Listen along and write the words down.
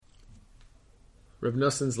Reb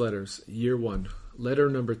Noson's Letters, Year 1, Letter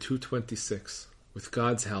number 226, with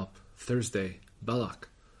God's help, Thursday, Balak,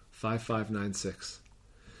 5596.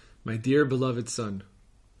 My dear beloved son,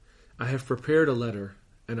 I have prepared a letter,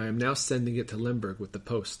 and I am now sending it to Lemberg with the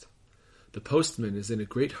post. The postman is in a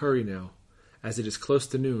great hurry now, as it is close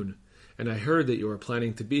to noon, and I heard that you are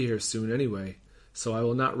planning to be here soon anyway, so I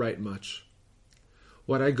will not write much.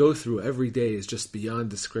 What I go through every day is just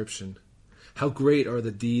beyond description. How great are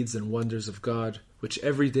the deeds and wonders of God, which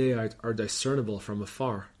every day are discernible from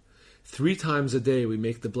afar. 3 times a day we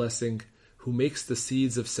make the blessing, who makes the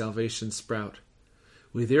seeds of salvation sprout.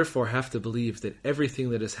 We therefore have to believe that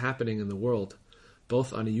everything that is happening in the world,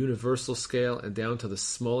 both on a universal scale and down to the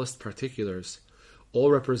smallest particulars,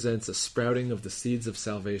 all represents a sprouting of the seeds of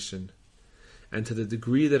salvation. And to the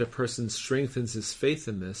degree that a person strengthens his faith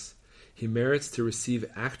in this, he merits to receive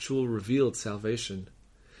actual revealed salvation.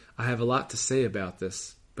 I have a lot to say about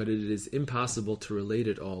this, but it is impossible to relate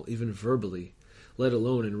it all, even verbally, let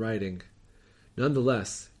alone in writing.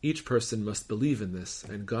 Nonetheless, each person must believe in this,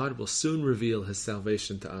 and God will soon reveal his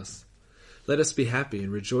salvation to us. Let us be happy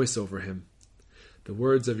and rejoice over him. The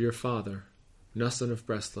words of your father, Noson of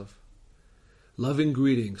Breslov. Loving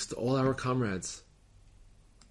greetings to all our comrades.